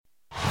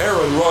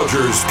Aaron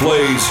Rodgers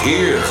plays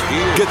here.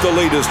 Get the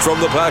latest from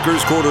the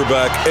Packers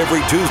quarterback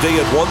every Tuesday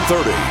at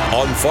 1:30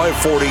 on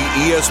 540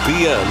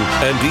 ESPN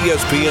and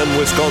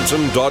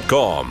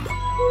ESPNWisconsin.com.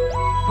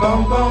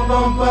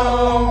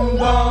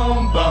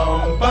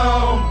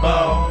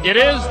 It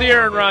is the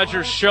Aaron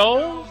Rodgers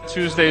Show.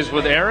 Tuesdays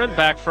with Aaron,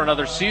 back for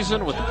another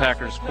season with the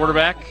Packers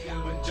quarterback,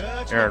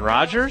 Aaron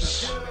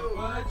Rodgers.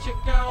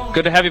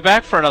 Good to have you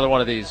back for another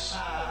one of these.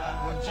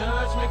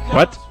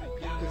 What?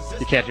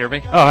 You can't hear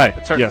me? Oh, hi.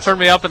 Yes. Turn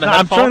me up in the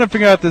headphone. I'm trying to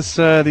figure out these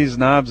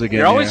knobs again.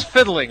 You're always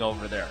fiddling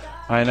over there.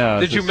 I know.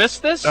 Did you miss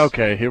this?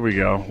 Okay, here we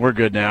go. We're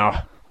good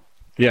now.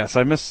 Yes,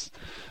 I miss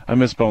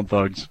Bone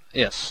Thugs.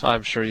 Yes,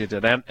 I'm sure you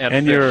did.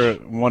 And your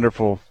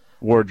wonderful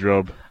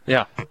wardrobe.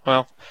 Yeah.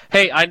 Well,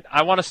 hey,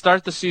 I want to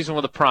start the season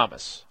with a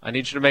promise. I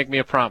need you to make me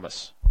a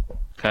promise.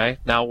 Okay?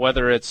 Now,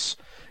 whether it's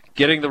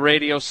getting the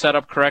radio set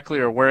up correctly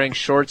or wearing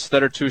shorts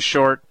that are too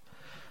short,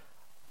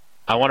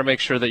 I want to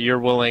make sure that you're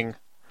willing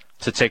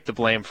to take the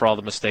blame for all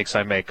the mistakes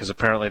I make, because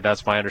apparently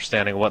that's my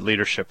understanding of what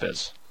leadership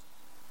is.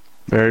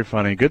 Very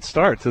funny. Good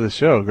start to the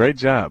show. Great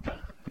job.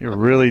 You're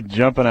really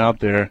jumping out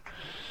there,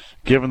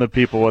 giving the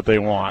people what they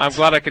want. I'm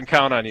glad I can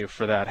count on you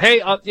for that. Hey,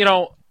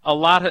 a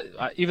lot of,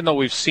 even though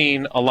we've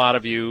seen a lot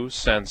of you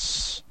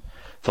since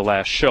the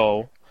last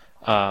show,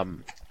 a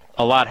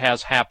lot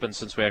has happened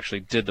since we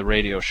actually did the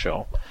radio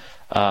show.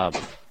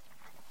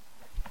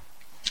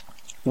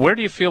 Where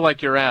do you feel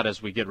like you're at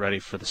as we get ready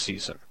for the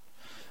season?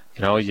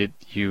 You know,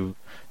 you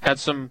had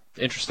some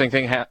interesting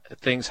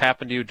things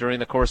happen to you during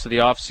the course of the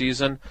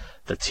offseason.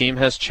 The team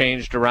has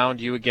changed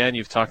around you again.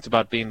 You've talked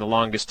about being the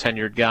longest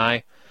tenured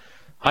guy.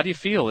 How do you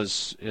feel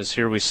as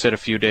here we sit a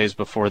few days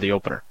before the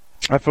opener?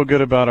 I feel good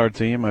about our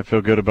team. I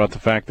feel good about the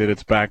fact that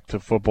it's back to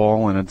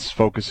football and it's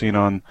focusing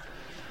on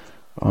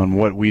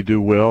what we do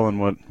well and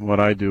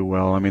what I do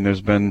well. I mean, there's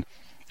been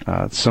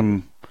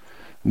some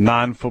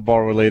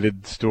non-football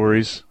related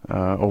stories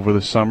over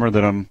the summer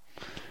that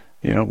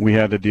we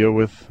had to deal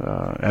with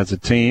as a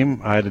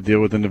team. I had to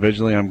deal with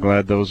individually. I'm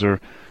glad those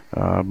are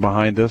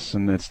behind us,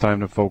 and it's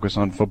time to focus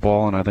on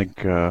football. And I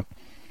think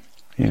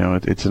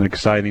it's an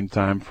exciting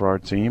time for our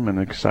team, and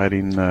an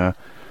exciting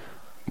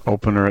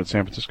opener at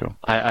San Francisco.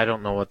 I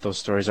don't know what those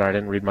stories are. I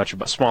didn't read much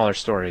about smaller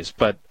stories,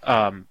 but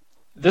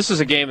this is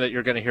a game that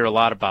you're going to hear a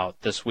lot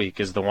about this week.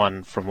 Is the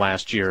one from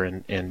last year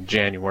in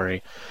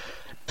January.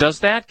 Does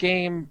that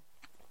game?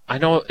 I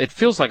know it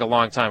feels like a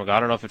long time ago. I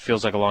don't know if it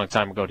feels like a long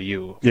time ago to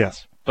you.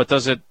 Yes. But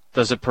does it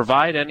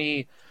provide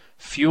any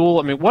fuel?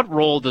 I mean, what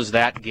role does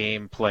that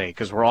game play?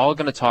 Because we're all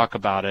going to talk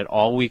about it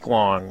all week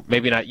long.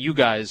 Maybe not you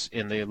guys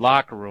in the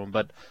locker room,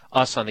 but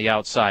us on the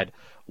outside.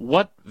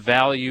 What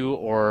value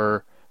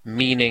or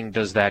meaning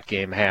does that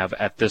game have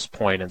at this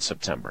point in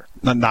September?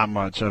 Not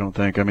much, I don't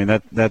think. I mean,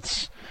 that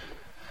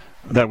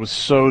was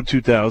so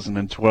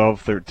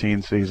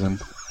 2012-13 season.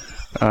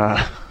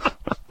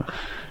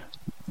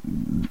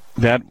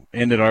 That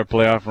ended our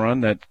playoff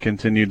run. That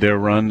continued their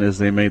run as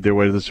they made their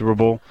way to the Super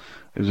Bowl.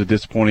 It was a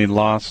disappointing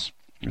loss.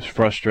 It was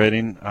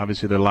frustrating.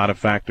 Obviously, there are a lot of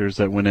factors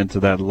that went into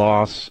that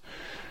loss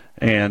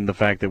and the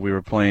fact that we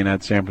were playing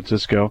at San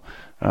Francisco.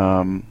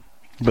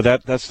 But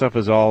that stuff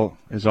is all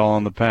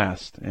in the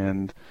past.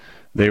 And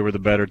they were the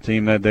better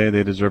team that day.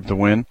 They deserved to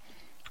win.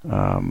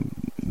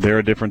 They're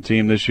a different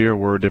team this year.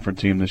 We're a different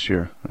team this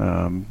year.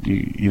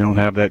 You don't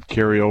have that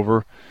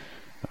carryover.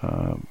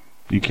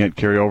 You can't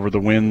carry over the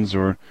wins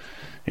or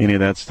any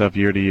of that stuff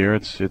year to year.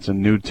 It's a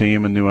new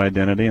team, a new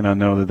identity, and I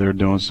know that they're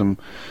doing some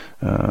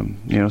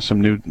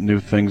new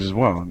things as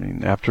well. I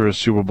mean, after a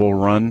Super Bowl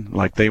run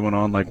like they went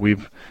on, like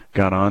we've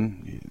got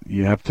on,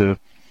 you have to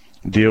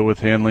deal with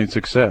handling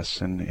success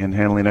and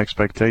handling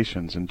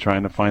expectations and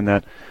trying to find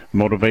that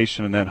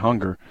motivation and that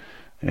hunger.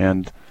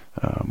 And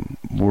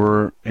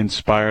we're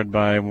inspired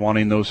by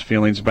wanting those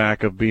feelings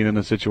back of being in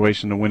a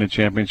situation to win a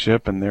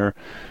championship, and their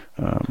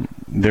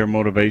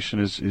motivation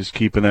is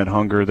keeping that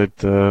hunger that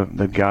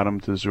got them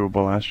to the Super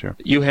Bowl last year.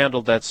 You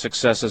handled that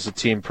success as a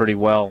team pretty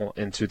well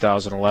in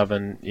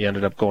 2011. You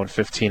ended up going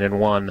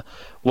 15-1.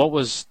 What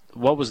was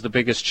the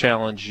biggest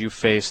challenge you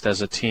faced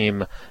as a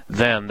team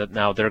then that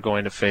now they're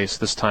going to face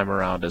this time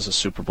around as a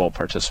Super Bowl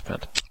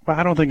participant? Well,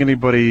 I don't think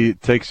anybody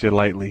takes you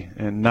lightly,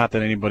 and not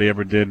that anybody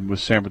ever did with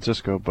San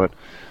Francisco, but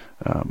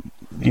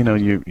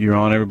you're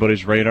on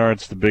everybody's radar.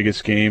 It's the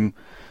biggest game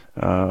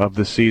of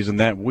the season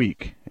that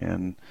week,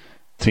 and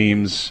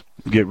teams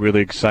get really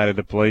excited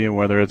to play you,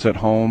 whether it's at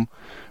home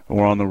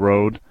or on the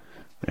road.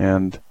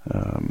 And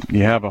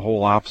you have a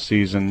whole off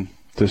season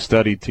to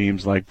study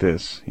teams like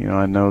this.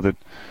 I know that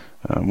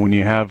when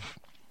you have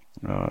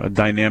a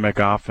dynamic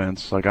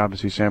offense, like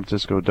obviously San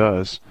Francisco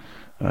does,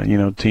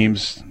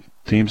 teams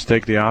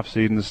take the off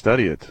season to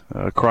study it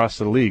across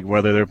the league,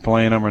 whether they're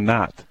playing them or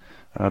not.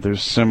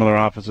 There's similar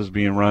offenses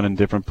being run in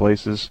different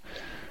places,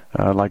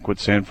 like what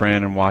San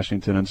Fran and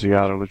Washington and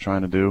Seattle are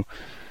trying to do.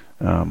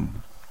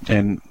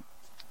 And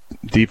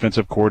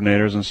defensive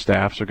coordinators and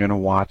staffs are going to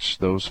watch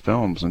those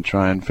films and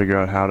try and figure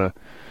out how to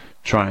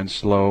try and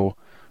slow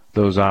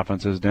those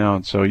offenses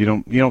down. So you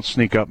don't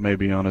sneak up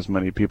maybe on as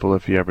many people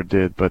if you ever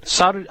did. But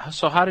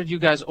so how did you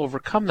guys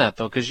overcome that,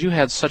 though? Because you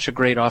had such a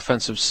great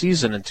offensive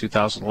season in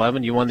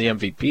 2011. You won the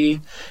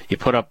MVP. You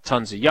put up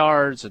tons of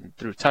yards and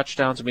threw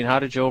touchdowns. I mean, how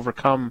did you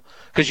overcome?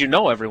 Because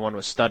everyone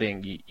was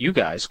studying you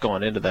guys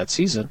going into that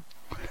season.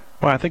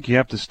 Well, I think you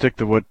have to stick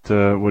to what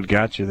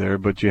got you there,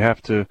 but you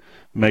have to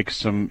make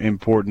some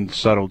important,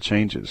 subtle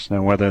changes.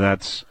 Now, whether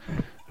that's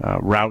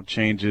route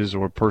changes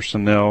or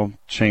personnel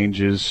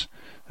changes,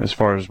 as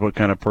far as what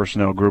kind of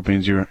personnel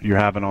groupings you're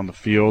having on the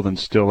field, and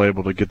still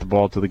able to get the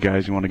ball to the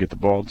guys you want to get the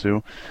ball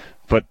to.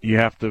 But you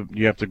have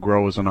to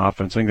grow as an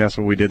offense. I think that's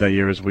what we did that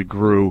year, is we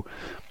grew.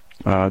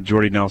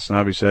 Jordy Nelson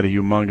obviously had a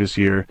humongous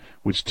year,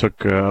 which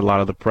took a lot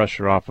of the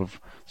pressure off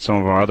of some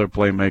of our other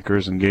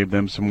playmakers and gave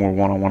them some more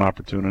one-on-one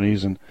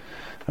opportunities. And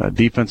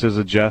defenses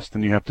adjust,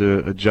 and you have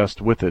to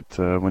adjust with it.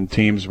 When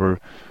teams were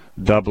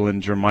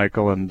doubling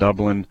Jermichael and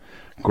doubling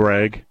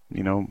Greg,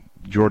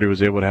 Jordy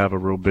was able to have a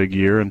real big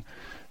year, and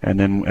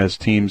then as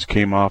teams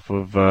came off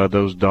of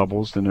those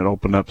doubles, then it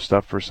opened up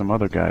stuff for some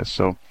other guys.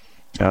 So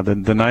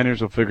the Niners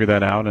will figure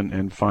that out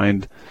and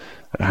find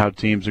how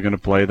teams are going to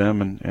play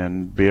them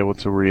and be able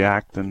to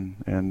react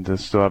and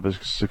still have a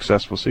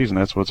successful season.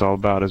 That's what it's all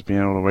about, is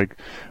being able to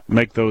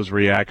make those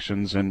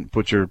reactions and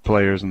put your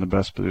players in the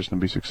best position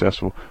to be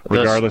successful,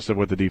 regardless of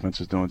what the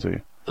defense is doing to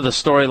you. The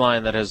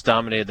storyline that has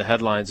dominated the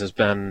headlines has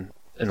been,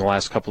 in the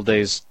last couple of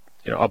days,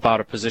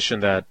 about a position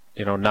that,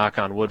 knock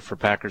on wood for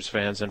Packers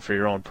fans and for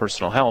your own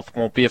personal health,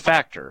 won't be a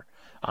factor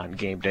on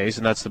game days,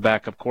 and that's the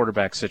backup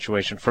quarterback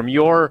situation. From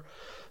your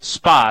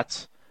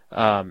spot,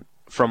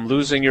 from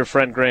losing your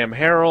friend Graham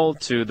Harrell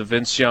to the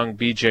Vince Young,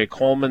 B.J.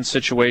 Coleman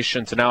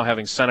situation to now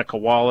having Seneca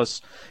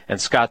Wallace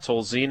and Scott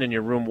Tolzien in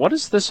your room, what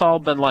has this all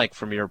been like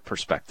from your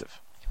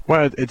perspective?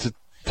 Well, it's a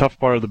tough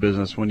part of the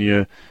business when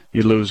you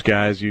lose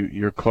guys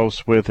you're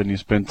close with and you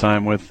spend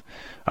time with.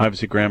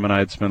 Obviously, Graham and I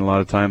had spent a lot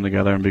of time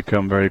together and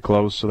become very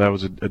close, so that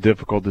was a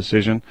difficult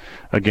decision.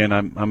 Again,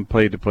 I'm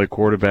paid to play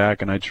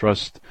quarterback, and I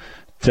trust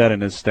Ted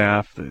and his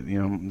staff.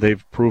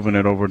 They've proven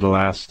it over the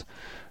last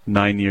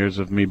 9 years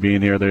of me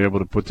being here. They're able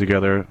to put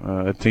together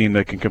a team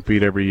that can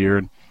compete every year,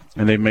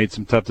 and they've made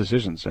some tough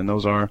decisions, and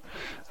those are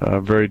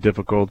very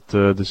difficult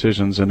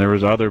decisions. And there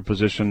was other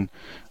positions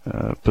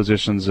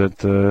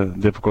that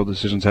difficult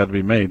decisions had to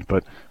be made,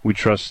 but we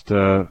trust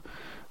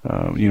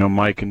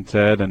Mike and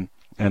Ted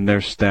and their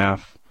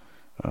staff.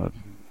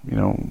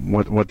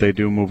 What they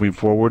do moving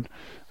forward.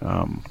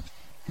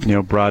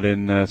 Brought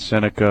in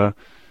Seneca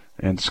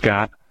and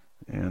Scott,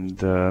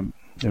 and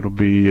it'll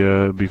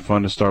be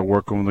fun to start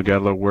working with them. We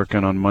got a little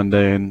working on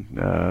Monday,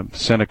 and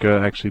Seneca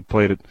actually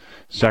played at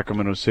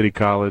Sacramento City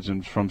College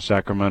and from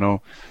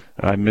Sacramento.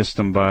 I missed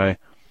him by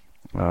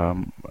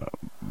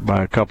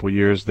a couple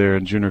years there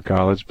in junior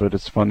college, but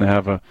it's fun to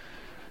have a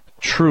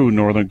true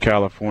Northern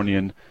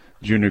Californian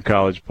junior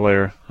college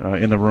player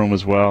in the room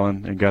as well,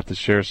 and got to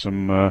share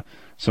some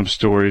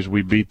stories.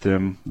 We beat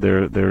them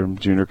their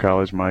junior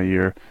college my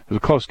year. It was a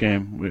close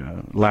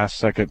game. Last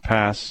second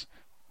pass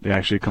they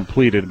actually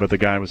completed, but the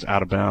guy was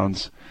out of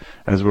bounds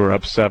as we were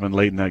up 7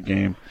 late in that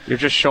game. You're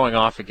just showing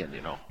off again,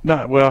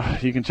 No, well,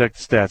 you can check the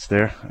stats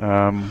there.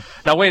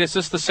 Now, wait, is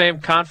this the same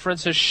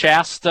conference as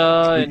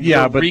Shasta and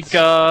Eureka?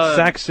 But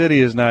Sac City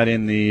is not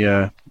in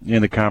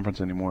the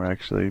conference anymore,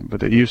 actually.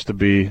 But it used to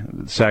be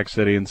Sac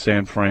City and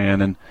San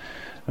Fran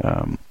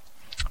and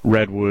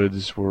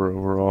Redwoods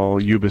were all,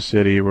 Yuba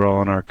City were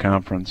all in our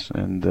conference,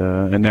 and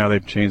now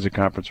they've changed the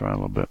conference around a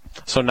little bit.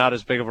 So not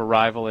as big of a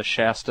rival as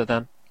Shasta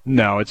then?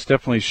 No, it's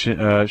definitely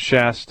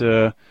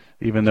Shasta,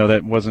 even though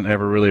that wasn't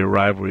ever really a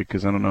rivalry,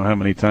 because I don't know how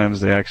many times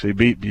they actually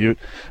beat Butte.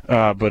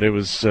 But it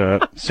was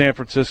San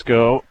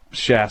Francisco,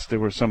 Shasta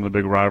were some of the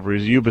big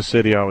rivalries. Yuba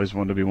City always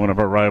wanted to be one of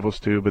our rivals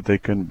too, but they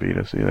couldn't beat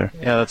us either.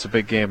 Yeah, that's a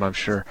big game, I'm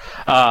sure.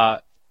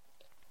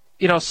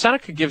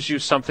 Seneca gives you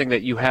something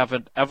that you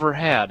haven't ever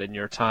had in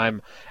your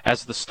time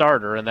as the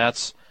starter, and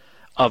that's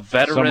a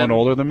veteran. Someone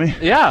older than me?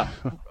 Yeah.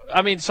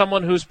 I mean,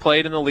 someone who's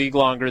played in the league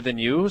longer than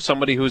you,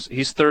 somebody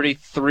he's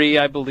 33,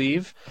 I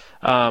believe.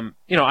 I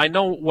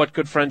know what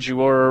good friends you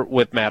were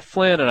with Matt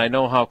Flynn, and I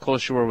know how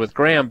close you were with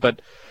Graham,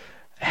 but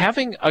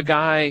having a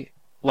guy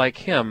like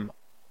him,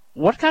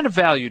 what kind of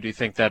value do you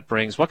think that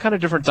brings? What kind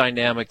of different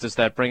dynamic does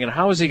that bring, and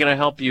how is he going to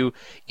help you,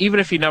 even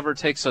if he never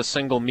takes a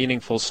single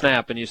meaningful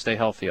snap and you stay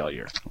healthy all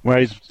year?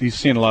 Well, he's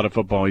seen a lot of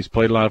football. He's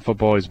played a lot of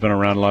football. He's been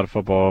around a lot of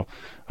football.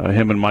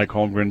 Him and Mike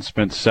Holmgren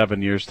spent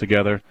 7 years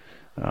together.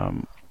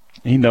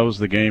 He knows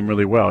the game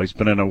really well. He's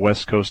been in a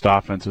West Coast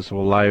offense his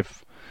whole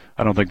life.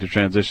 I don't think the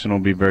transition will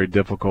be very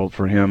difficult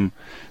for him.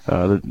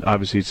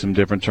 Obviously, some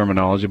different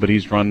terminology, but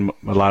he's run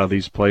a lot of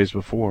these plays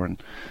before.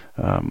 And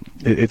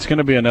it's going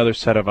to be another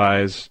set of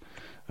eyes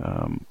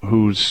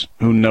who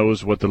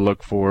knows what to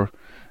look for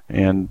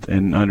and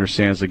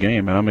understands the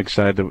game. And I'm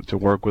excited to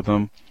work with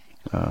him.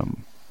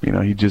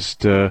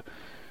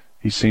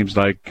 He seems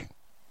like,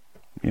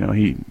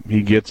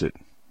 he gets it.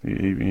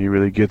 He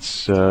really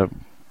gets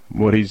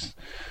what he's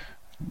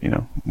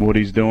what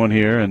he's doing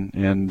here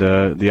and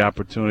the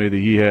opportunity that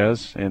he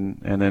has, and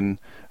then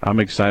I'm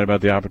excited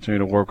about the opportunity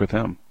to work with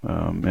him.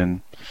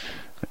 And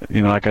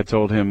like I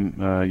told him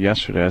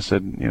yesterday, I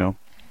said,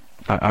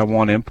 I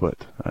want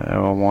input. I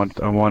want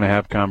to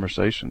have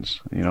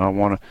conversations. I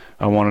want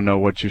to know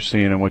what you're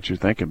seeing and what you're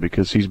thinking,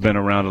 because he's been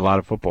around a lot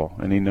of football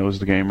and he knows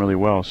the game really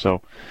well.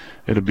 So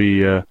it'll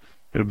be a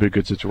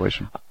good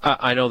situation.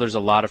 I know there's a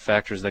lot of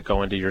factors that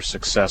go into your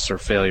success or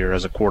failure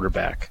as a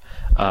quarterback,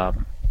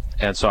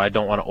 and so I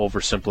don't want to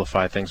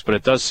oversimplify things. But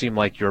it does seem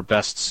like your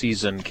best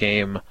season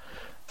came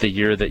the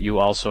year that you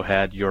also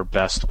had your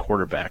best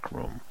quarterback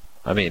room.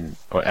 I mean,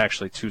 or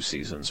actually 2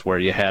 seasons where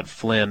you had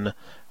Flynn,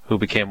 who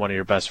became one of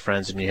your best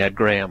friends, and you had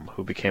Graham,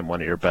 who became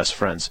one of your best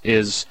friends.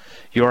 Is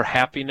your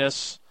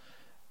happiness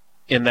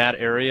in that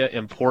area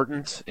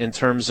important in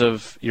terms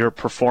of your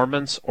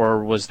performance,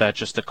 or was that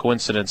just a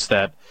coincidence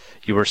that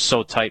you were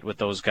so tight with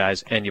those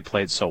guys and you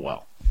played so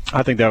well?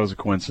 I think that was a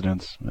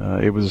coincidence.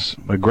 It was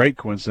a great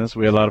coincidence.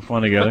 We had a lot of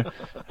fun together,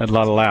 had a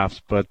lot of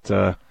laughs, but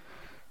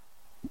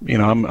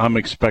I'm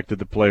expected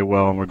to play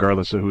well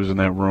regardless of who's in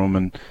that room,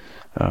 and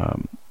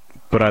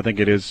but I think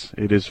it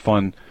is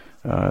fun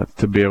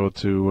to be able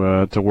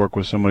to work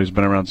with somebody who's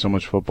been around so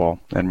much football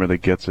and really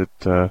gets it.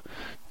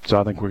 So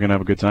I think we're going to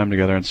have a good time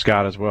together, and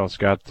Scott as well.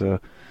 Scott,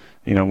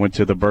 went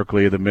to the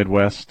Berkeley of the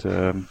Midwest,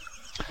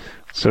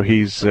 so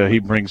he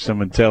brings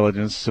some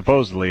intelligence.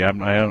 Supposedly, I'm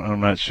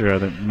not sure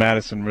that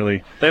Madison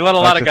really. They let a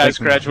lot of guys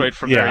graduate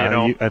from there.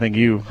 I think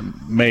you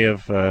may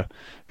have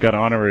got an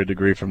honorary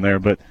degree from there,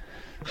 but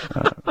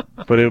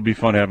it'll be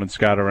fun having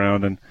Scott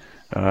around, and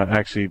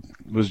actually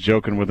was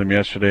joking with him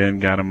yesterday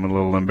and got him a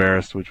little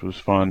embarrassed, which was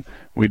fun.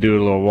 We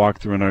do a little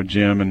walkthrough in our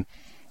gym,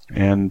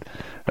 and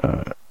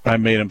I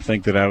made him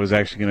think that I was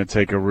actually going to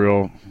take a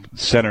real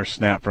center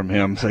snap from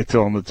him. So I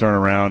told him to turn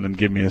around and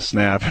give me a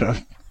snap.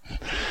 I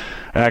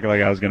acted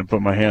like I was going to put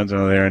my hands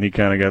under there, and he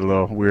kind of got a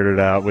little weirded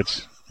out,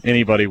 which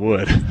anybody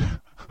would.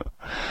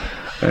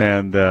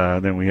 And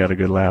then we had a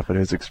good laugh at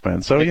his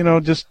expense. So,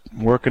 just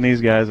working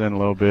these guys in a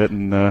little bit,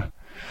 and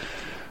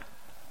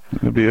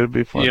it'll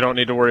be fun. You don't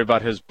need to worry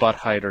about his butt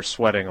height or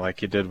sweating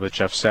like you did with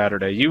Jeff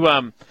Saturday.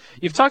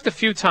 You've talked a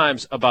few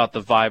times about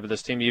the vibe of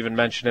this team. You even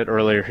mentioned it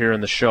earlier here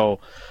in the show.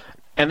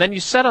 And then you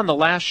said on the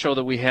last show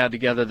that we had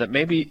together that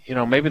maybe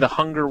the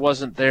hunger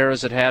wasn't there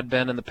as it had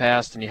been in the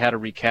past, and you had to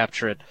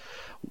recapture it.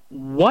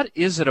 What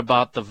is it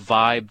about the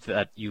vibe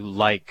that you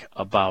like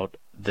about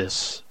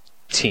this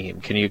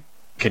team? Can you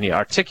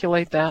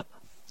articulate that?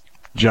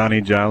 Johnny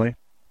Jolly.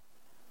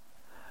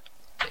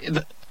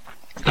 In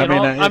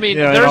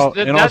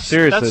all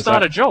seriousness, that's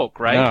not a joke,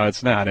 right? No,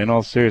 it's not. In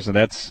all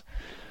seriousness,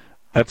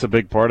 that's a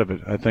big part of it.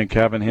 I think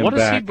having him back. What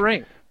does he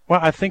bring? Well,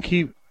 I think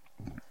he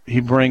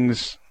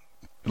brings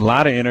a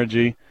lot of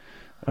energy.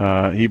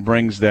 He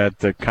brings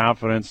the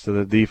confidence to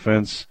the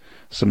defense,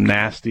 some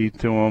nasty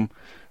to him.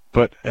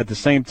 But at the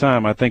same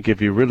time, I think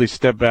if you really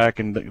step back,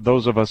 and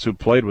those of us who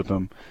played with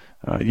him,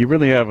 you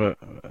really have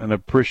an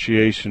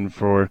appreciation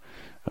for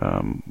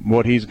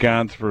what he's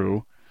gone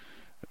through,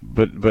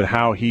 but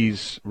how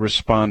he's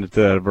responded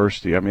to that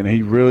adversity. I mean,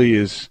 he really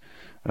is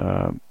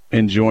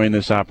enjoying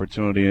this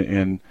opportunity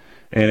and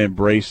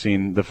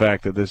embracing the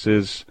fact that this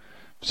is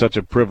such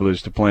a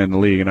privilege to play in the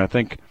league. And I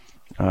think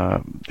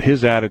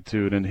his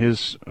attitude and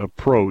his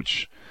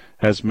approach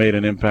has made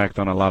an impact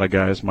on a lot of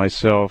guys,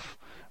 myself,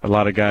 a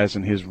lot of guys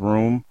in his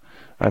room.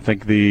 I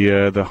think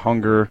the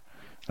hunger,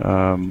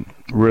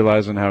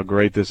 realizing how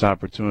great this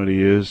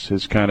opportunity is,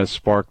 has kind of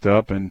sparked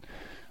up, and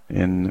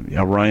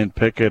Ryan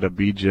Pickett, a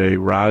B.J.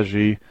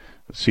 Raji,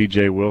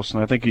 C.J.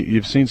 Wilson. I think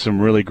you've seen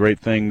some really great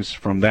things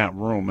from that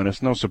room, and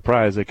it's no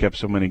surprise they kept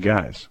so many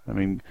guys. I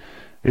mean,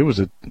 it was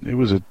a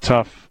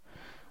tough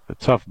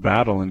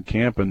battle in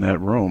camp in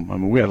that room. I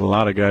mean, we had a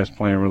lot of guys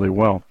playing really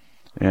well,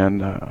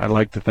 and I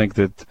like to think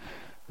that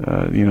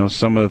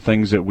some of the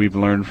things that we've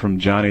learned from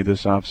Johnny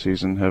this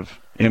offseason have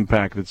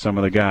impacted some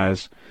of the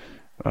guys.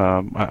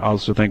 I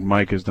also think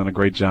Mike has done a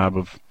great job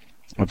of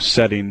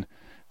setting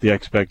the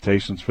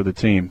expectations for the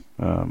team.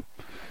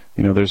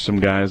 There's some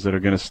guys that are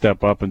going to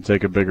step up and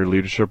take a bigger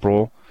leadership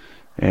role,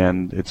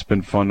 and it's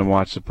been fun to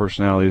watch the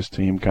personality of this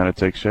team kind of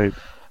take shape.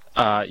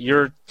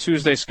 Your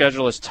Tuesday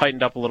schedule is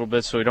tightened up a little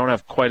bit, so we don't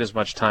have quite as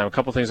much time. A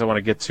couple things I want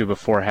to get to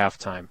before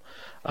halftime.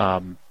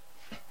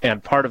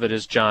 And part of it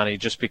is Johnny,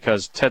 just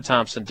because Ted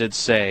Thompson did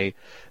say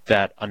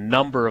that a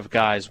number of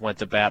guys went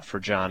to bat for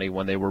Johnny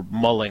when they were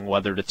mulling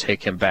whether to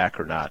take him back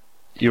or not.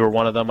 You were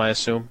one of them, I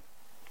assume?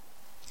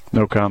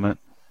 No comment.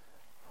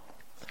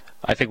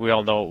 I think we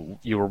all know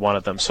you were one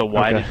of them. So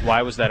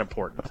why was that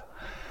important?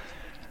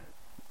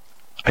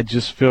 I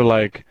just feel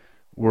like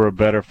we're a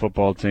better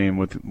football team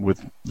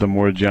with the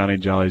more Johnny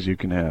Jollies you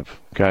can have.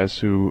 Guys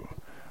who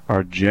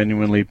are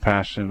genuinely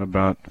passionate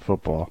about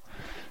football.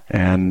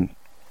 And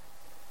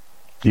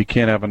you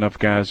can't have enough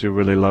guys who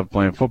really love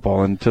playing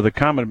football. And to the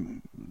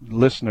common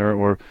listener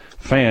or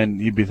fan,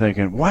 you'd be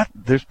thinking, what?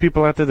 There's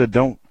people out there that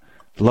don't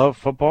love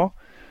football?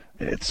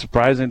 It's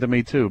surprising to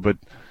me too, but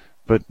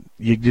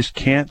you just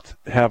can't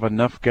have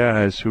enough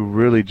guys who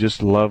really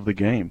just love the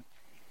game.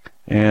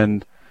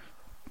 And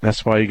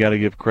that's why you got to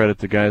give credit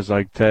to guys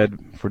like Ted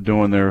for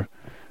doing their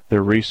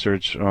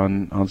research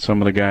on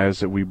some of the guys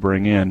that we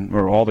bring in,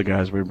 or all the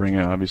guys we bring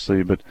in,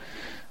 obviously. But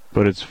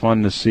it's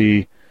fun to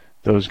see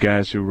those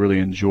guys who really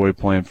enjoy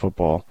playing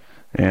football.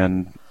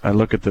 And I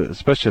look at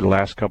especially the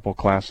last couple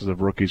classes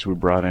of rookies we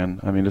brought in.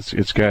 I mean,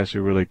 it's guys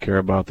who really care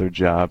about their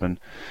job,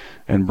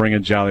 and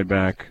bringing Jolly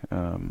back.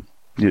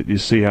 You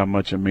see how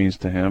much it means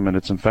to him, and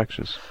it's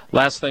infectious.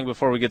 Last thing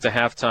before we get to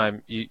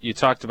halftime, you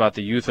talked about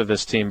the youth of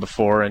this team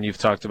before, and you've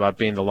talked about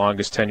being the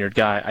longest tenured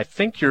guy. I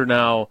think you're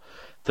now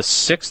the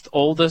 6th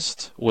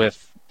oldest,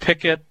 with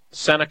Pickett,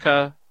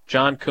 Seneca,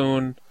 John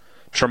Kuhn,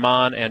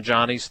 Tremont, and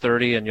Johnny's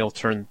 30, and you'll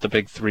turn the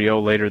big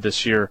 3-0 later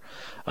this year.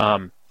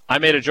 I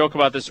made a joke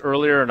about this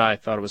earlier, and I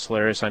thought it was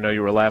hilarious. I know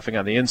you were laughing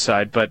on the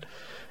inside, but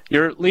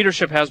your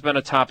leadership has been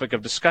a topic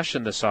of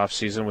discussion this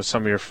offseason with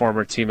some of your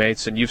former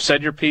teammates, and you've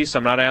said your piece.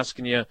 I'm not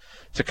asking you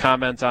to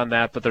comment on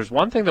that, but there's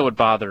one thing that would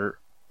bother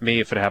me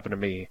if it happened to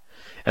me,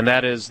 and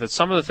that is that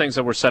some of the things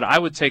that were said, I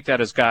would take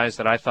that as guys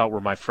that I thought were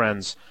my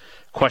friends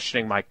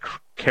questioning my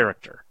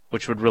character,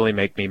 which would really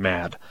make me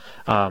mad.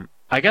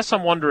 I guess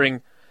I'm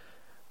wondering,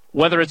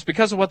 whether it's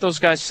because of what those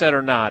guys said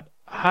or not,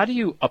 how do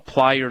you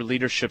apply your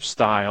leadership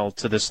style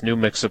to this new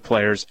mix of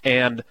players?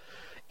 And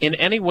in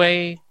any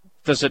way,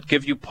 does it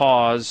give you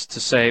pause to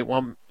say,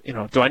 well,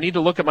 do I need to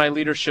look at my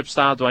leadership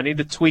style? Do I need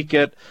to tweak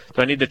it?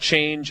 Do I need to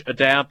change,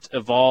 adapt,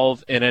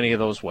 evolve in any of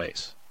those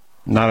ways?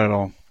 Not at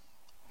all.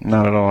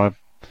 Not at all.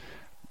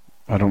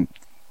 I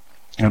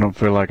don't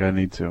feel like I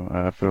need to.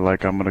 I feel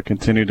like I'm going to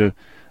continue to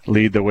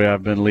lead the way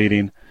I've been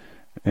leading,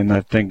 and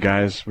I think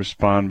guys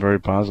respond very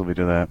positively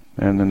to that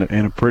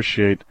and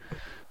appreciate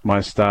my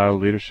style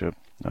of leadership.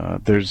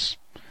 There's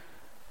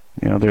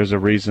a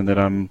reason that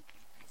I'm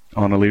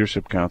on a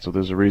leadership council.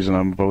 There's a reason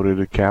I'm voted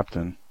a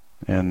captain,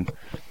 and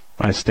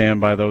I stand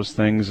by those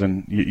things.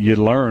 And you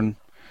learn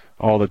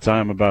all the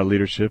time about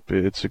leadership.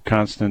 It's a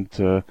constant,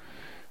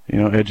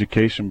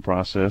 educational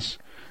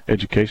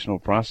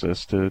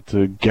process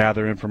to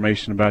gather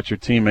information about your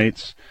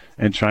teammates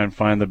and try and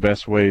find the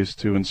best ways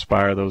to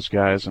inspire those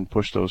guys and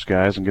push those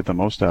guys and get the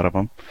most out of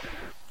them.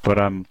 But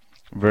I'm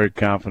very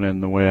confident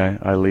in the way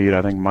I lead.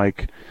 I think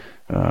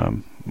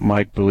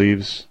Mike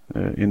believes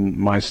in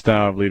my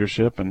style of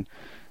leadership, and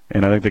I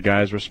think the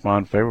guys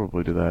respond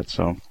favorably to that.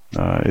 So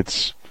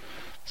it's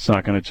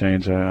not going to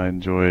change. I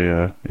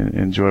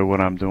enjoy what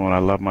I'm doing. I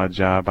love my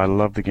job. I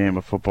love the game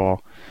of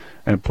football,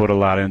 and put a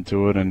lot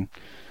into it,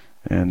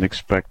 and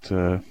expect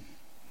to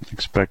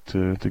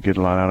get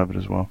a lot out of it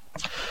as well.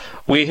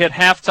 We hit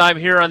halftime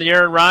here on the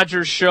Aaron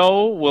Rodgers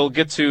Show. We'll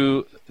get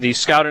to the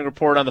scouting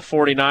report on the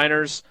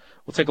 49ers.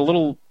 We'll take a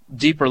little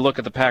deeper look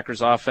at the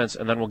Packers offense,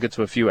 and then we'll get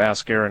to a few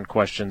Ask Aaron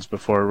questions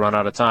before we run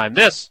out of time.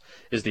 This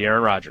is the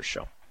Aaron Rodgers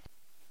Show.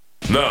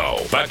 Now,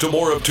 back to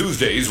more of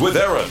Tuesdays with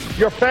Aaron.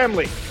 Your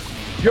family,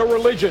 your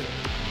religion,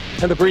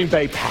 and the Green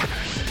Bay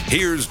Packers.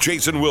 Here's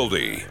Jason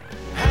Wilde.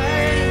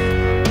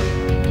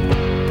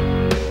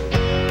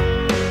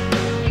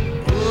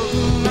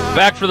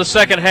 Back for the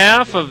second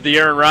half of the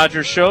Aaron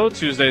Rodgers Show,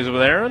 Tuesdays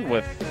with Aaron,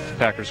 with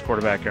Packers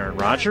quarterback Aaron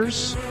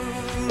Rodgers.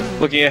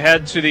 Looking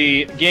ahead to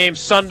the game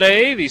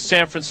Sunday, the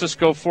San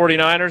Francisco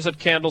 49ers at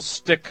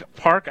Candlestick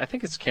Park. I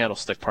think it's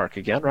Candlestick Park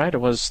again, right? It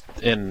was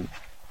in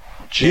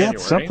January.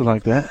 Yeah, something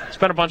like that. It's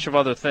been a bunch of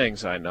other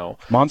things, I know.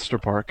 Monster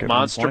Park.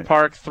 Monster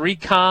Park,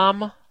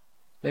 3Com,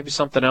 maybe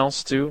something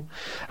else too.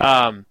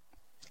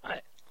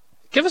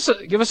 Give us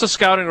a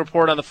scouting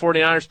report on the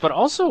 49ers, but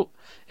also,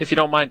 if you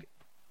don't mind,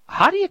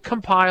 how do you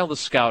compile the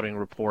scouting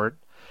report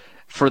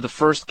for the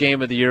first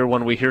game of the year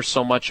when we hear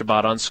so much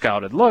about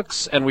unscouted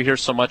looks and we hear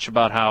so much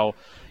about how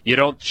you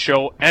don't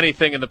show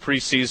anything in the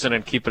preseason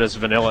and keep it as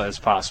vanilla as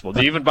possible?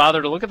 Do you even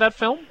bother to look at that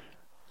film?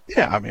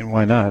 Yeah, I mean,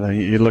 why not?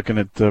 You're looking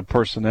at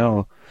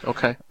personnel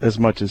as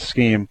much as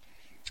scheme.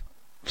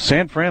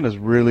 San Fran is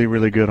really,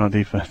 really good on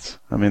defense.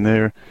 I mean,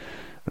 they're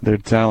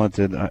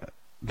talented.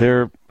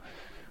 Their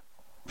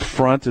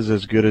front is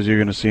as good as you're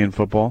going to see in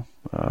football,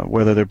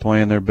 whether they're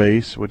playing their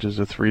base, which is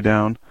a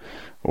 3-down,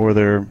 or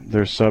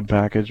their sub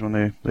package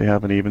when they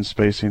have an even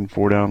spacing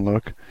 4-down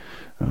look.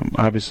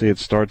 Obviously, it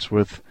starts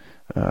with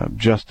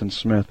Justin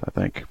Smith, I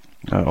think.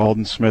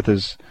 Aldon Smith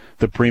is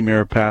the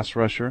premier pass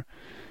rusher,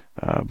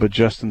 but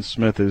Justin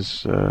Smith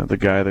is the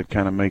guy that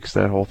kind of makes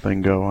that whole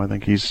thing go. I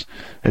think he's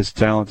as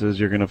talented as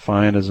you're going to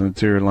find as an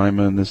interior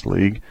lineman in this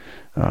league.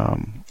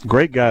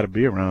 Great guy to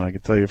be around. I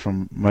can tell you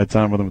from my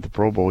time with him at the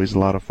Pro Bowl, he's a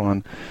lot of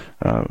fun,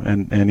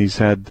 and he's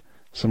had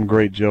some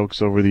great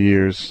jokes over the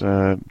years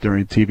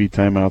during TV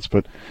timeouts.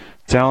 But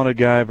talented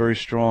guy, very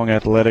strong,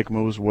 athletic,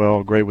 moves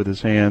well, great with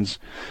his hands.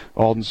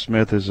 Aldon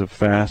Smith is a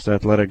fast,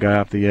 athletic guy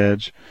off the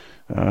edge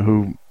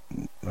who,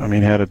 I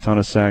mean, had a ton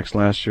of sacks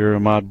last year.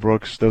 Ahmad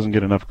Brooks doesn't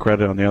get enough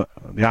credit on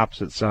the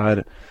opposite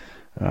side,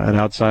 an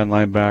outside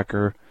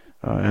linebacker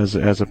as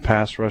a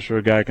pass rusher,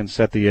 a guy who can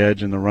set the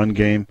edge in the run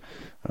game.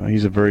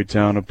 He's a very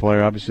talented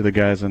player. Obviously, the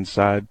guys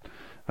inside,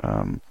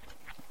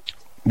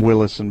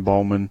 Willis and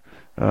Bowman,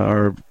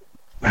 are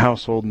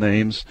household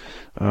names.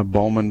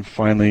 Bowman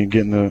finally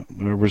getting the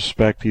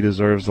respect he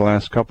deserves the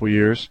last couple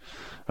years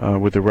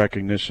with the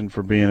recognition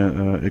for being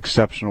an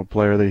exceptional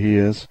player that he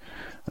is.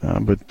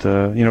 But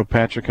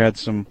Patrick had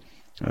some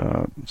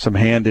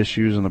hand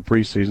issues in the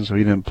preseason, so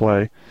he didn't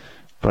play.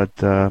 But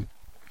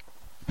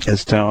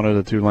as talented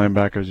the two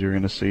linebackers you're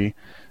going to see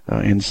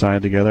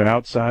inside together.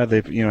 Outside,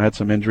 they've had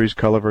some injuries.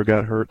 Culliver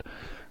got hurt.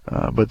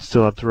 But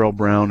still have Terrell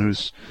Brown,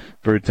 who's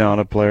a very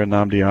talented player,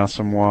 Nnamdi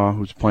Asomugha,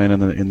 who's playing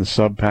in the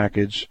sub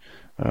package,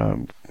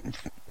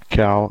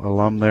 Cal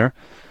alum there.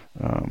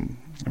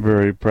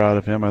 Very proud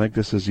of him. I think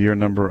this is year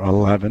number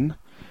 11,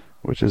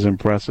 which is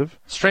impressive.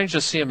 Strange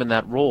to see him in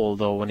that role,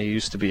 though, when he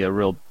used to be a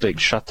real big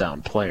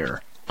shutdown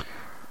player.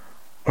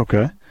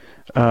 Okay.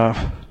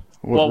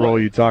 What role are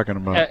you talking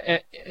about?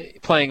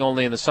 Playing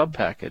only in the sub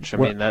package.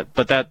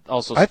 But that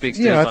also speaks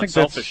to his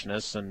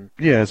unselfishness.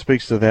 It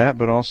speaks to that,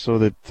 but also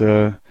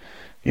that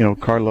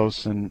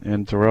Carlos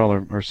and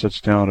Terrell are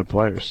such talented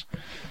players.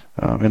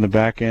 In the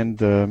back end,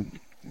 going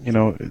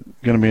to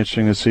be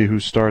interesting to see who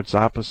starts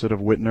opposite of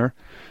Whitner.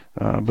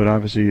 But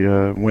obviously,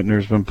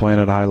 Whitner's been playing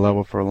at a high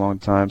level for a long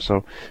time.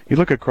 So you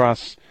look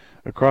across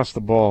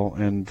the ball,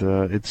 and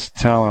it's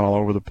talent all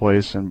over the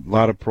place, and a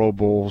lot of Pro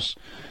Bowls.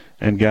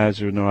 And guys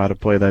who know how to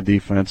play that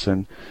defense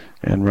and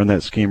run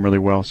that scheme really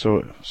well.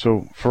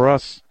 So for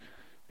us,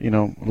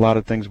 a lot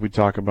of things we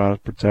talk about is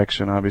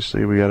protection.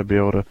 Obviously, we got to be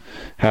able to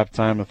have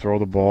time to throw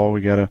the ball.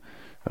 We got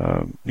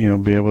to,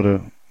 be able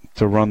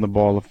to run the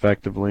ball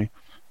effectively.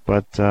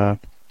 But I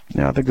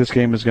think this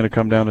game is going to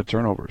come down to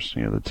turnovers.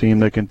 The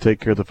team that can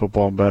take care of the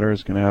football better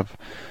is going to have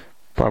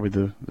probably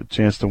the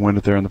chance to win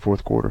it there in the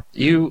fourth quarter.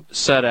 You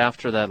said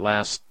after that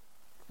last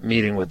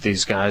meeting with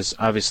these guys,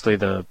 obviously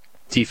the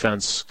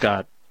defense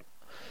got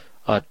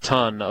a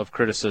ton of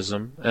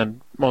criticism,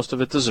 and most of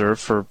it deserved,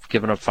 for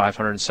giving up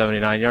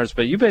 579 yards.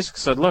 But you basically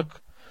said,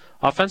 look,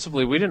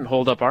 offensively, we didn't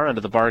hold up our end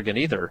of the bargain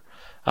either.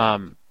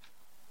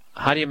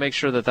 How do you make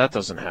sure that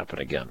doesn't happen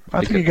again? I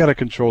think you got to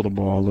control the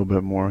ball a little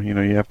bit more. You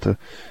have to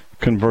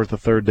convert the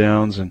third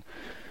downs and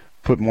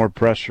put more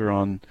pressure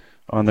on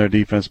their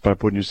defense by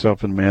putting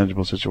yourself in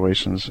manageable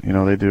situations.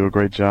 They do a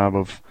great job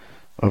of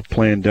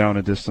playing down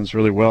a distance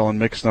really well and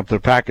mixing up their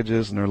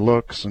packages and their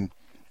looks. And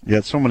you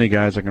have so many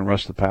guys that can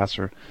rush the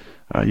passer.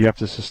 You have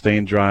to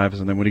sustain drives,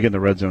 and then when you get in the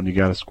red zone, you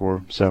got to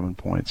score 7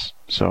 points.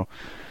 So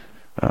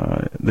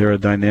they're a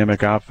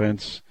dynamic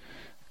offense.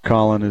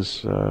 Colin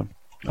is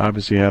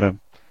obviously had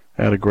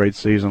a great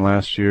season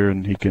last year,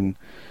 and he can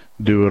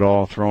do it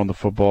all, throwing the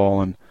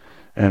football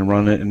and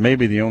run it. And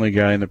maybe the only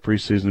guy in the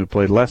preseason who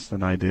played less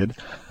than I did.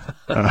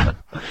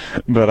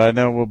 But I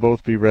know we'll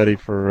both be ready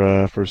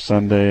for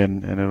Sunday,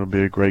 and it'll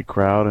be a great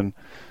crowd, and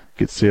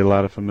get to see a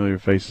lot of familiar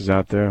faces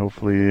out there.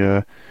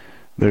 Hopefully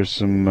there's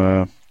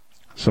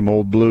some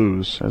old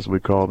blues, as we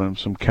call them,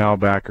 some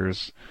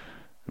cowbackers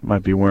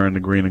might be wearing the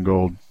green and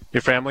gold.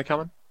 Your family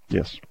coming?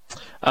 Yes.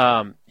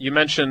 You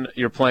mentioned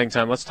your playing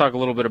time. Let's talk a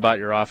little bit about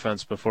your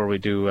offense before we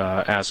do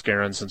Ask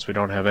Aaron, since we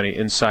don't have any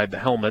inside the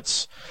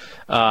helmets.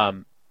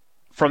 From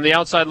the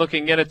outside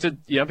looking in,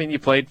 you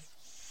played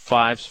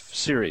 5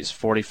 series,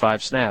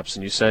 45 snaps,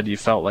 and you said you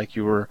felt like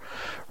you were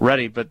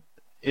ready. But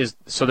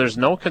so there's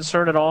no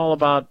concern at all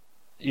about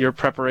your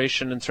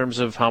preparation in terms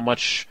of how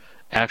much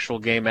actual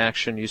game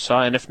action you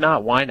saw? And if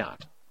not, why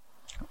not?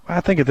 I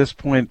think at this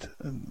point,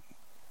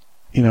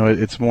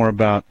 it's more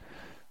about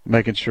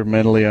making sure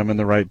mentally I'm in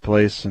the right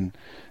place, and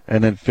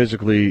then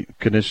physically,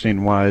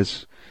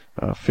 conditioning-wise,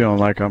 feeling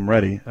like I'm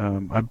ready.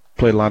 I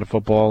played a lot of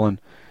football, and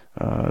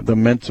the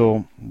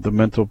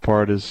mental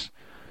part is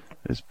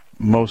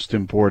most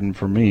important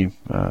for me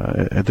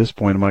at this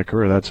point in my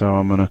career. That's how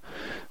I'm going to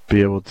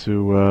be able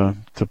to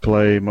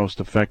play most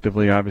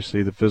effectively.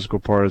 Obviously, the physical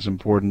part is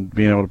important,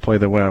 being able to play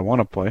the way I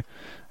want to play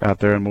out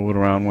there and moving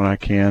around when I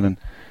can,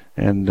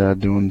 and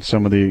doing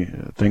some of the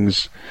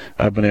things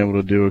I've been able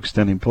to do,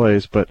 extending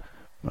plays. But,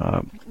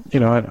 I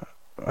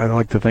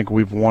like to think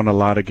we've won a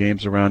lot of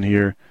games around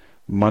here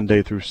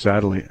Monday through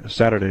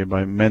Saturday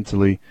by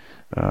mentally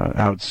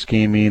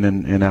out-scheming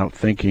and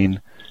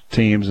out-thinking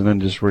teams, and then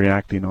just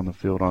reacting on the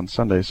field on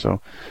Sunday. So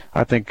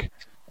I think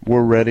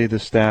we're ready. The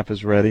staff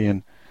is ready,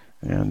 and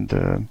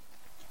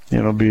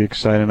it'll be an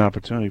exciting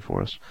opportunity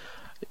for us.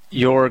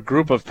 Your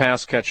group of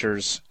pass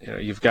catchers,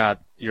 you've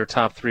got your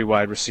top 3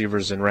 wide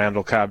receivers in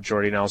Randall Cobb,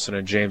 Jordy Nelson,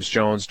 and James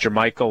Jones.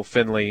 Jermichael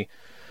Finley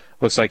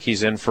looks like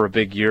he's in for a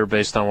big year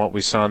based on what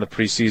we saw in the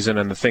preseason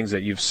and the things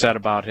that you've said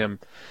about him.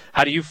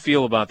 How do you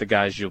feel about the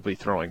guys you'll be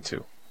throwing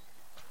to?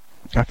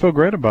 I feel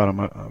great about them.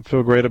 I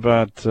feel great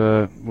about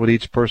what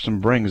each person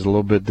brings, a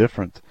little bit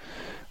different.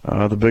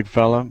 The big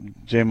fella,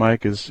 J.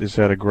 Mike, has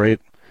had a great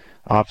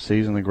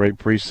off-season, a great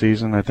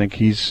preseason. I think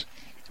he's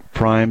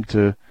primed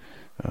to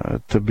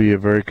be a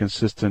very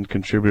consistent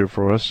contributor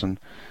for us, and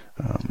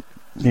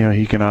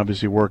he can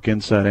obviously work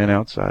inside and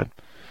outside.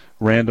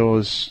 Randall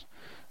is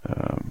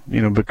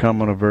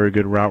becoming a very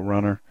good route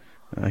runner.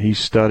 He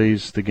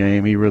studies the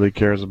game. He really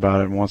cares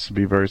about it and wants to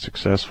be very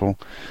successful.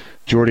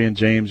 Jordy and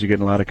James, you're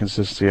getting a lot of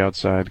consistency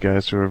outside,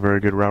 guys who are very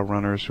good route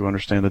runners, who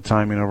understand the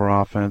timing of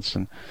our offense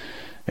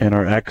and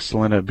are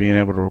excellent at being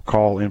able to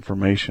recall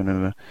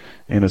information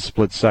in a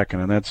split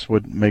second, and that's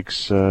what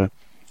makes a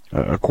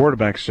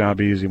quarterback's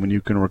job easy, when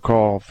you can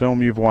recall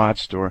film you've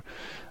watched or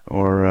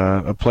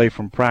a play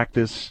from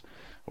practice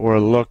or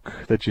a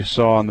look that you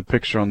saw on the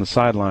picture on the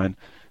sideline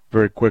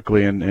very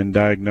quickly and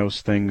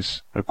diagnose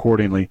things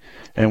accordingly.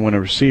 And when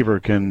a receiver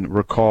can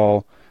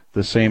recall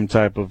the same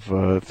type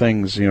of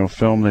things,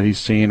 film that he's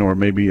seen, or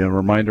maybe a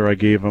reminder I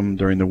gave him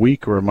during the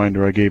week, or a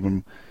reminder I gave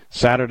him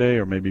Saturday,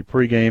 or maybe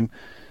pregame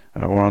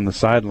or on the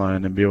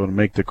sideline, and be able to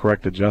make the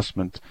correct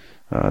adjustment,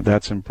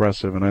 that's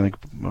impressive. And I think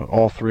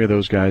all three of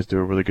those guys do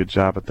a really good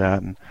job at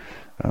that.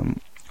 And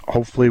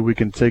hopefully we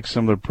can take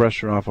some of the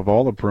pressure off of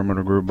all the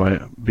perimeter group by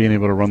being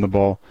able to run the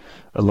ball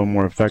a little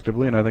more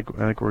effectively. And I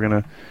think we're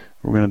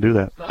gonna do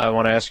that. I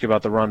want to ask you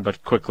about the run,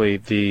 but quickly,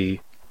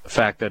 the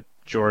fact that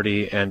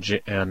Jordy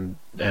and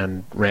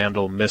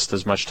Randall missed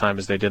as much time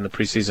as they did in the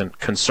preseason,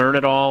 concern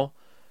at all?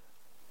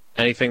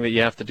 Anything that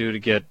you have to do to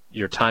get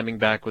your timing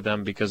back with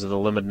them because of the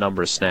limited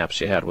number of snaps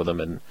you had with them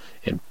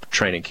in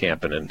training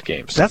camp and in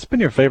games? That's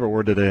been your favorite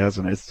word today,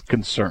 hasn't it? It's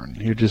concern.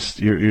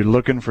 You're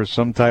looking for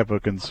some type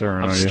of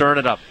concern. I'm stirring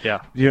it up.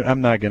 Yeah.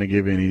 I'm not going to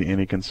give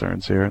any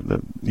concerns here.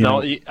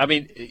 I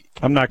mean,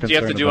 I'm not concerned. Do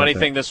you have to do about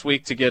anything that this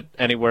week to get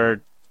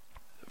anywhere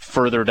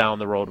further down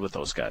the road with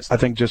those guys? I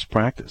think just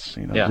practice.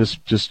 Yeah.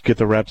 Just get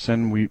the reps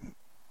in. We,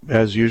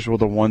 as usual,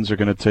 the ones are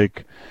going to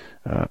take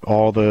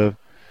all the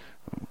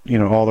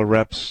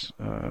reps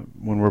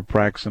when we're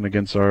practicing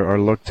against our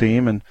look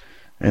team,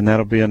 and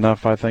that'll be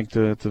enough, I think,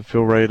 to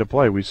feel ready to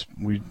play. We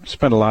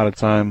spend a lot of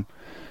time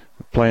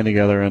playing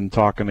together and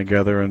talking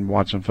together and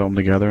watching film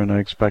together, and I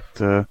expect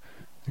that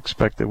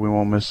we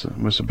won't miss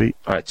a beat.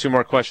 All right, two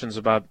more questions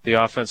about the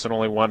offense, and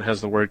only one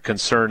has the word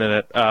concern in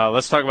it.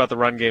 Let's talk about the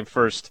run game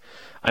first.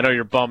 I know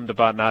you're bummed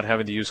about not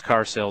having to use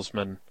car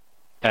salesman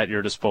at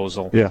your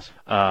disposal. Yes.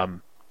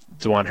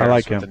 DeJuan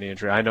Harris with the knee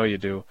injury. I know you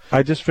do.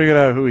 I just figured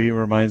out who he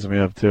reminds me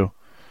of, too.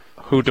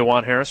 Who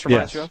DeJuan Harris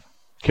reminds you of?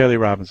 Kelly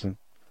Robinson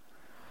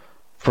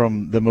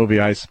from the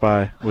movie I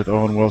Spy with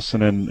Owen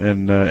Wilson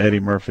and Eddie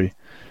Murphy.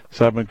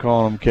 So I've been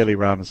calling him Kelly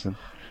Robinson.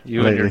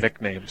 You lately. And your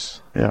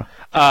nicknames. Yeah.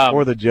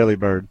 Or the Jelly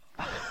Bird.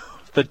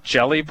 The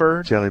Jelly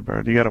Bird? Jelly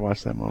Bird. You got to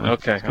watch that movie.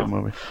 Okay. It's a good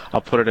movie.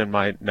 I'll put it in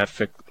my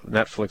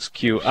Netflix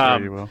queue. Sure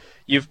you will.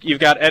 You've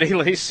got Eddie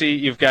Lacy,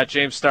 you've got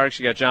James Starks,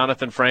 you got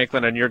Jonathan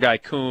Franklin, and your guy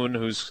Kuhn,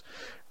 who's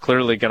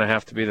clearly going to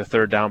have to be the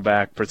third down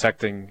back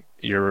protecting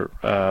your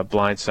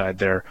blind side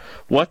there.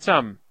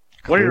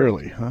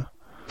 Clearly, huh?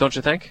 Don't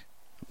you think?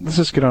 Let's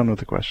just get on with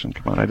the question.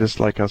 Come on. I just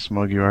like how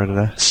smug you are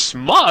today.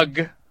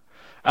 Smug?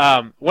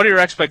 What are your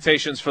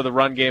expectations for the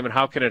run game, and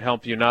how can it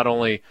help you not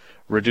only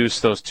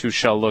reduce those two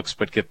shell looks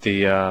but get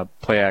the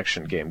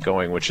play-action game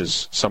going, which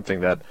is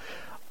something that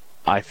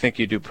I think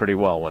you do pretty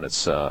well when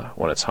it's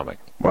humming?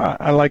 Well,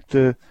 I like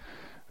the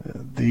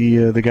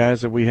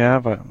guys that we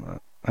have.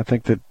 I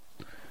think that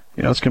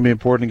it's going to be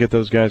important to get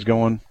those guys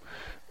going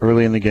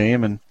early in the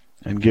game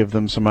and give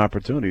them some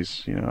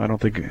opportunities. I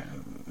don't think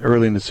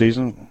early in the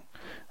season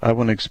I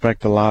wouldn't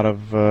expect a lot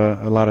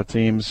of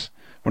teams.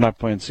 We're not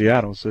playing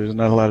Seattle, so there's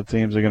not a lot of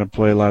teams that are going to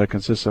play a lot of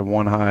consistent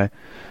one-high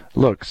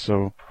looks.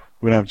 So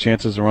we're going to have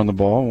chances to run the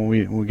ball.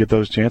 When we get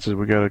those chances,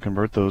 we got to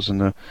convert those in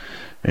the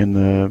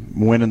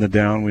win and the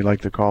down, we like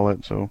to call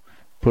it. So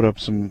put up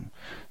some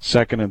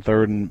second and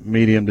third and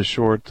medium to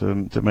short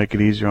to make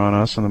it easier on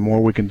us. And the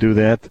more we can do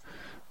that,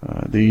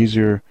 the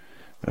easier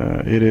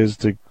it is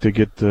to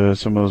get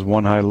some of those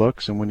one-high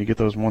looks. And when you get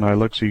those one-high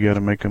looks, you got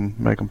to make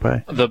them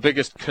pay. The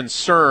biggest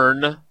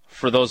concern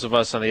for those of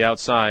us on the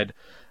outside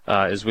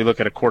is we look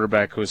at a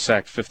quarterback who was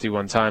sacked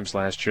 51 times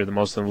last year, the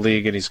most in the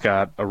league, and he's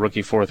got a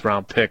rookie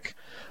fourth-round pick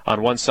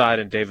on one side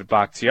and David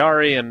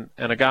Bakhtiari and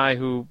a guy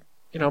who,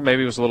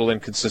 maybe was a little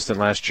inconsistent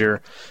last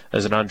year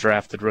as an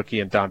undrafted rookie,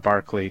 and Don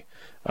Barkley.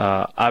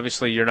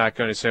 Obviously, you're not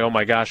going to say, oh,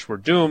 my gosh, we're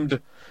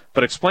doomed,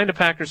 but explain to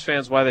Packers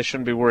fans why they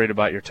shouldn't be worried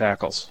about your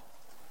tackles.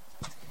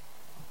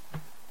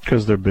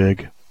 Because they're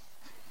big.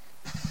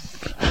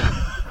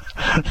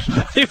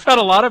 You've had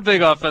a lot of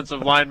big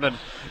offensive linemen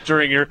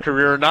during your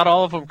career. Not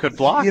all of them could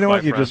block. You know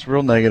what? You're just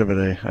real negative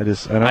today.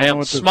 I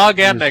am smug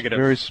and negative.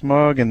 Very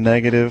smug and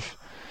negative.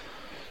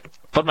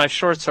 But my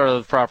shorts are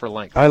the proper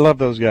length. I love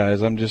those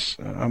guys. I'm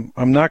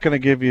not going to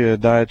give you a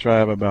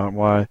diatribe about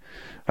why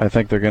I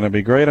think they're going to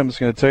be great. I'm just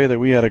going to tell you that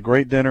we had a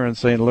great dinner in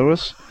St.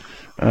 Louis.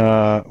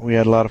 We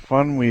had a lot of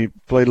fun. We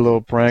played a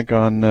little prank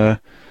on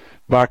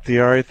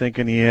Bakhtiari,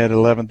 thinking he had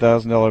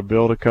 $11,000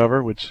 bill to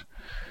cover, which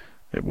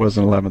it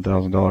wasn't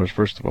 $11,000.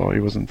 First of all,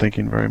 he wasn't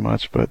thinking very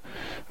much, but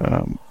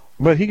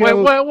he got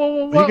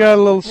he got a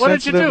little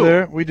sensitive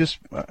there.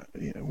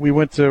 We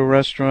went to a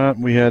restaurant.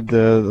 We had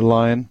the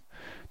line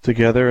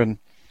together and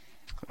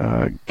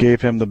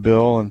gave him the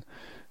bill,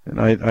 and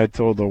I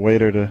told the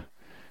waiter to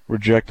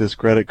reject his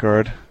credit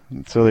card.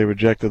 And so they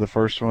rejected the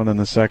first one and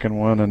the second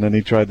one, and then he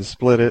tried to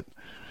split it.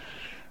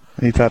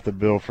 He thought the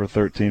bill for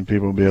 13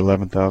 people would be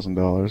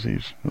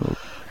 $11,000.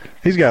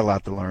 He's got a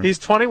lot to learn. He's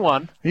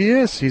 21. He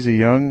is. He's a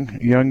young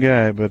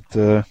guy, but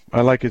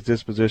I like his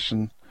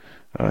disposition.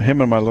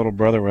 him and my little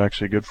brother were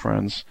actually good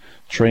friends,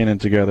 training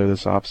together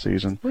this off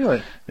season.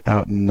 Really?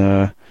 Out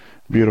in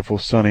beautiful,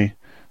 sunny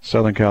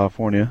Southern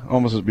California,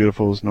 almost as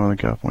beautiful as Northern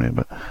California.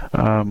 But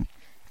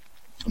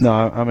no,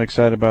 I'm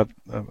excited about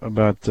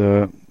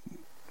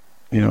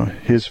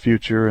his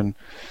future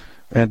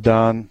and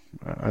Don.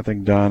 I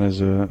think Don is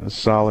a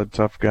solid,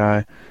 tough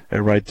guy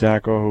at right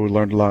tackle who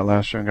learned a lot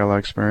last year and got a lot of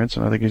experience,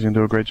 and I think he's going to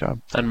do a great job.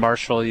 And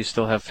Marshall, you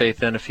still have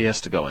faith in if he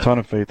has to go in? Ton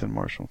of faith in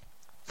Marshall.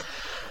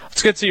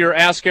 Let's get to your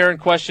Ask Aaron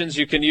questions.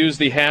 You can use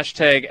the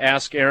hashtag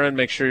Ask Aaron.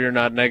 Make sure you're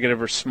not negative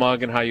or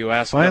smug in how you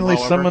ask them. Finally,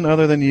 someone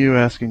other than you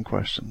asking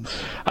questions.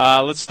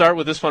 Let's start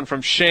with this one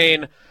from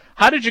Shane.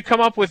 How did you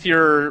come up with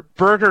your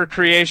burger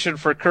creation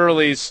for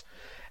Curly's,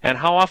 and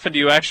how often do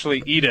you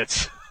actually eat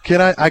it?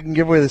 I can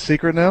give away the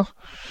secret now?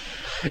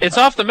 It's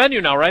off the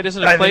menu now, right?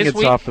 Isn't it? I think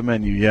it's off the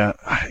menu, yeah.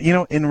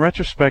 In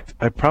retrospect,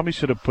 I probably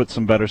should have put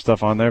some better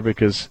stuff on there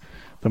because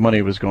the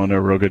money was going to a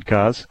real good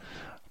cause.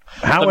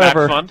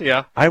 However, Fund,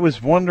 yeah. I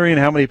was wondering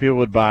how many people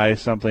would buy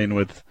something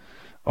with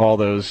all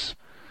those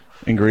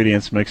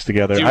ingredients mixed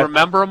together. Do you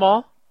remember them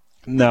all?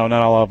 No,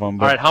 not all of them.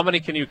 But, all right, how many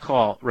can you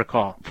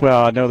recall?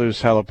 Well, I know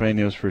there's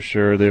jalapenos for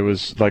sure. There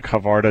was like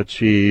Havarta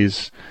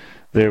cheese.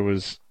 There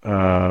was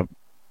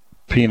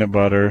peanut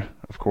butter,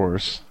 of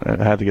course.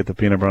 I had to get the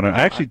peanut butter. I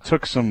actually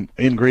took some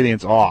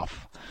ingredients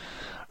off.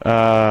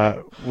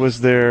 Was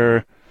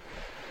there...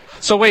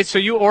 So wait, so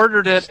you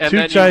ordered it and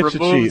then you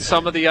removed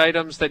some of the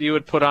items that you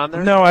would put on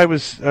there? No, I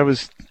was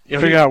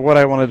figuring out what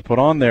I wanted to put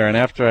on there, and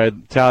after I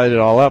tallied it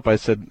all up, I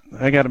said,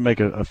 I got to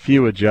make a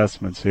few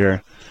adjustments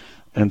here.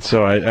 And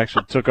so I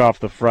actually took off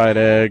the fried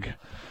egg.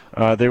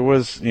 There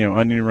was,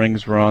 onion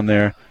rings were on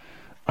there.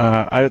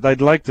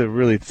 I'd like to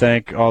really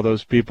thank all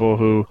those people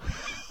who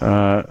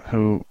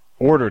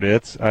ordered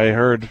it. I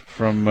heard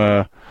from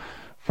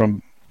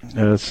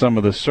some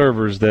of the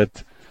servers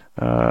that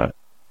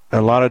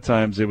a lot of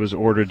times it was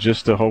ordered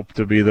just to hope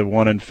to be the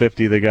 1 in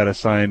 50 that got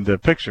assigned a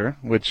picture,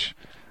 which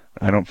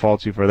I don't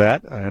fault you for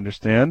that. I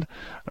understand.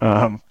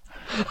 But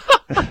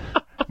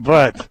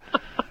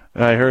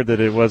I heard that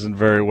it wasn't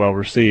very well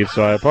received,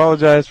 so I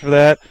apologize for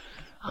that.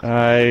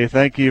 I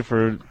thank you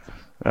for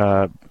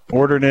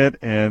ordering it,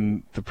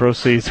 and the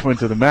proceeds went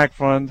to the MAC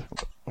Fund,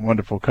 a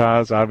wonderful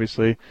cause,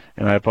 obviously,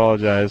 and I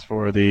apologize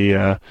for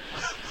the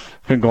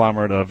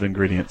conglomerate of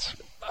ingredients.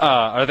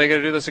 Are they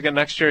going to do this again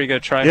next year? Are you going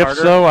to try harder? If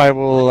so, I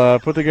will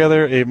put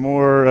together a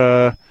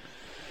more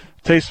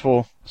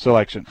tasteful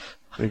selection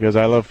because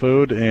I love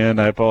food,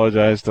 and I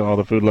apologize to all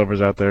the food lovers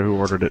out there who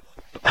ordered it.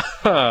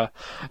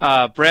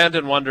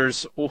 Brandon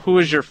wonders, who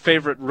is your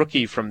favorite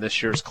rookie from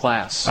this year's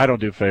class? I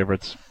don't do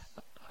favorites.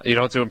 You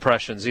don't do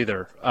impressions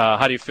either.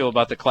 How do you feel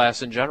about the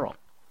class in general?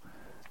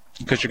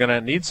 Because you're going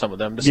to need some of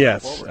them to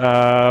step forward.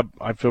 Yes,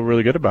 I feel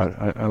really good about it.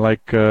 I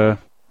like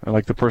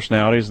the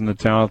personalities and the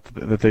talent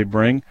that they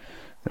bring.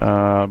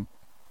 I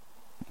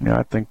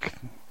think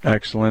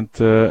excellent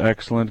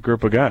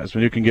group of guys.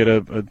 When you can get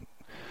a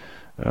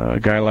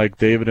guy like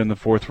David in the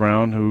 4th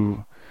round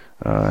who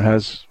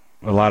has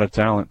a lot of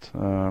talent,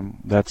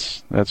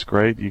 that's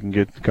great. You can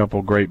get a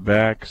couple great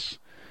backs.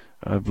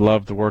 I've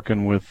loved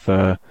working with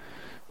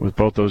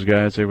both those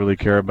guys. They really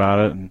care about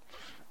it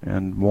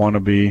and want to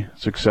be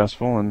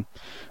successful. And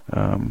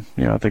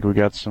I think we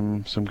got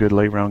some good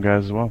late round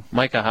guys as well.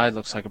 Micah Hyde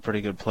looks like a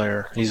pretty good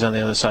player. He's on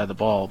the other side of the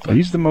ball. But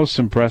he's the most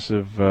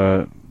impressive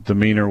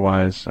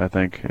demeanor-wise, I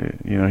think.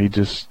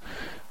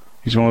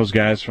 He's one of those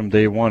guys from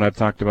day one. I've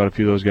talked about a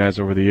few of those guys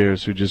over the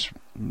years who just,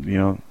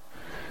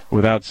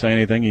 without saying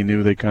anything, you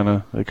knew they kind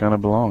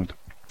of belonged.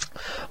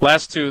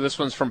 Last two, this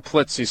one's from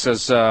Plitz. He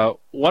says,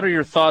 what are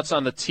your thoughts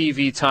on the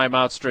TV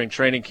timeouts during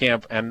training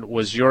camp, and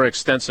was your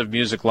extensive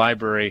music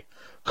library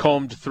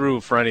combed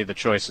through for any of the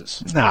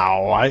choices?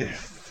 No,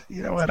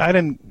 you know what? I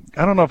don't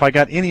know if I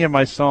got any of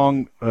my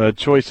song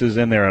choices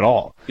in there at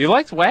all. You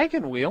liked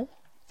Wagon Wheel?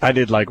 I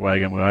did like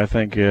Wagon Wheel. I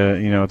think,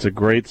 it's a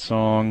great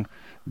song.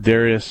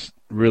 Darius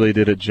really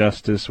did it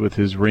justice with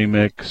his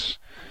remix.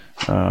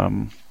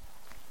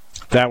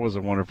 That was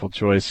a wonderful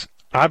choice.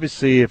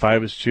 Obviously, if I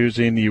was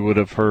choosing, you would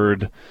have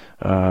heard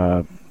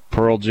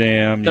Pearl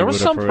Jam. There was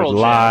some Pearl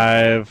Jam.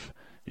 Live.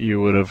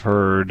 You would have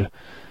heard,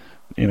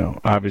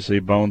 obviously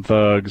Bone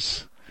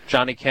Thugs.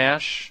 Johnny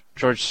Cash,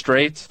 George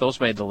Strait, those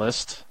made the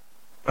list.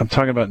 I'm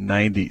talking about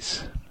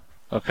 90s.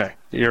 Okay,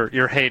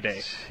 your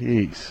heyday.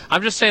 Jeez.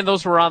 I'm just saying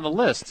those were on the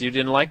list. You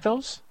didn't like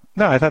those?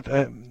 No, I thought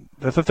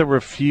there were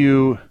a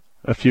few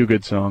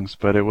good songs,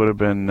 but it would have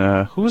been.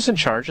 Who was in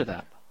charge of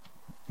that?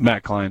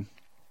 Matt Klein.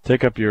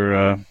 Take up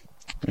your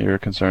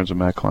concerns with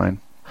Matt Klein.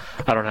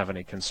 I don't have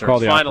any concerns. Call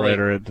the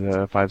operator at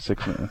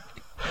 569.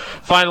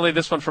 Finally,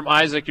 this one from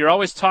Isaac. You're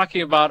always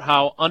talking about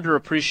how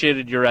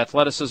underappreciated your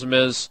athleticism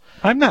is.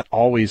 I'm not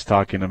always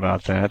talking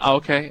about that.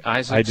 Okay,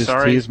 Isaac, I just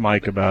teased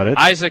Mike about it.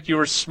 Isaac, you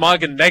were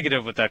smug and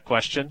negative with that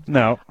question.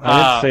 No,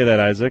 I didn't say that,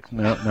 Isaac.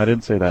 No, I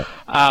didn't say that.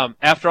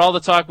 After all the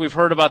talk we've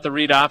heard about the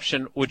read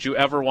option, would you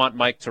ever want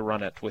Mike to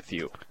run it with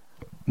you?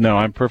 No,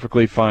 I'm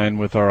perfectly fine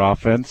with our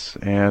offense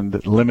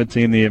and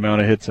limiting the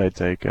amount of hits I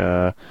take.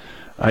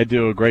 I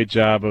do a great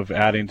job of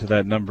adding to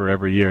that number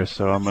every year,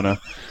 so I'm going to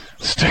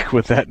stick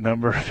with that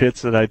number of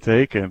hits that I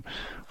take and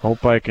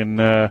hope I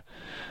can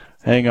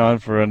hang on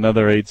for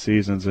another 8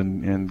 seasons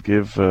and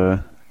give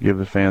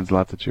the fans a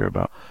lot to cheer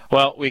about.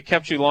 Well, we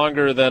kept you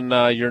longer than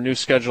your new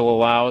schedule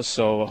allows,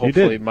 so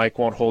hopefully Mike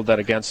won't hold that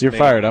against me. You're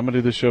fired. I'm going to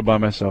do the show by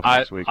myself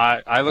next week.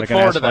 I look I can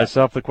forward ask to that.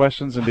 myself the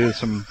questions and do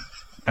some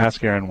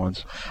Ask Aaron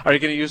ones. Are you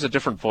going to use a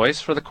different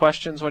voice for the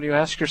questions when you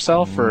ask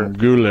yourself? Or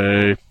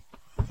Goulet.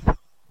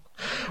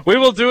 We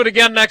will do it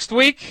again next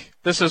week.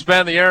 This has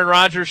been the Aaron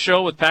Rodgers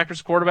Show with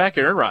Packers quarterback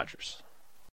Aaron Rodgers.